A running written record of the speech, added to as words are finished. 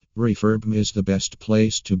Refurb is the best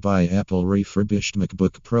place to buy Apple refurbished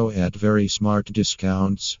MacBook Pro at very smart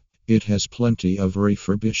discounts. It has plenty of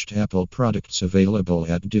refurbished Apple products available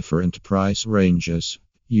at different price ranges.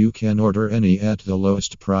 You can order any at the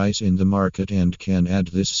lowest price in the market and can add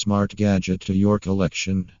this smart gadget to your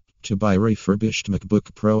collection. To buy refurbished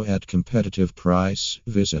MacBook Pro at competitive price,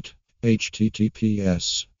 visit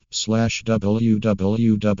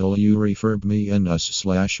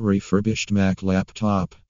https://www.refurbmeandus/refurbished Mac laptop.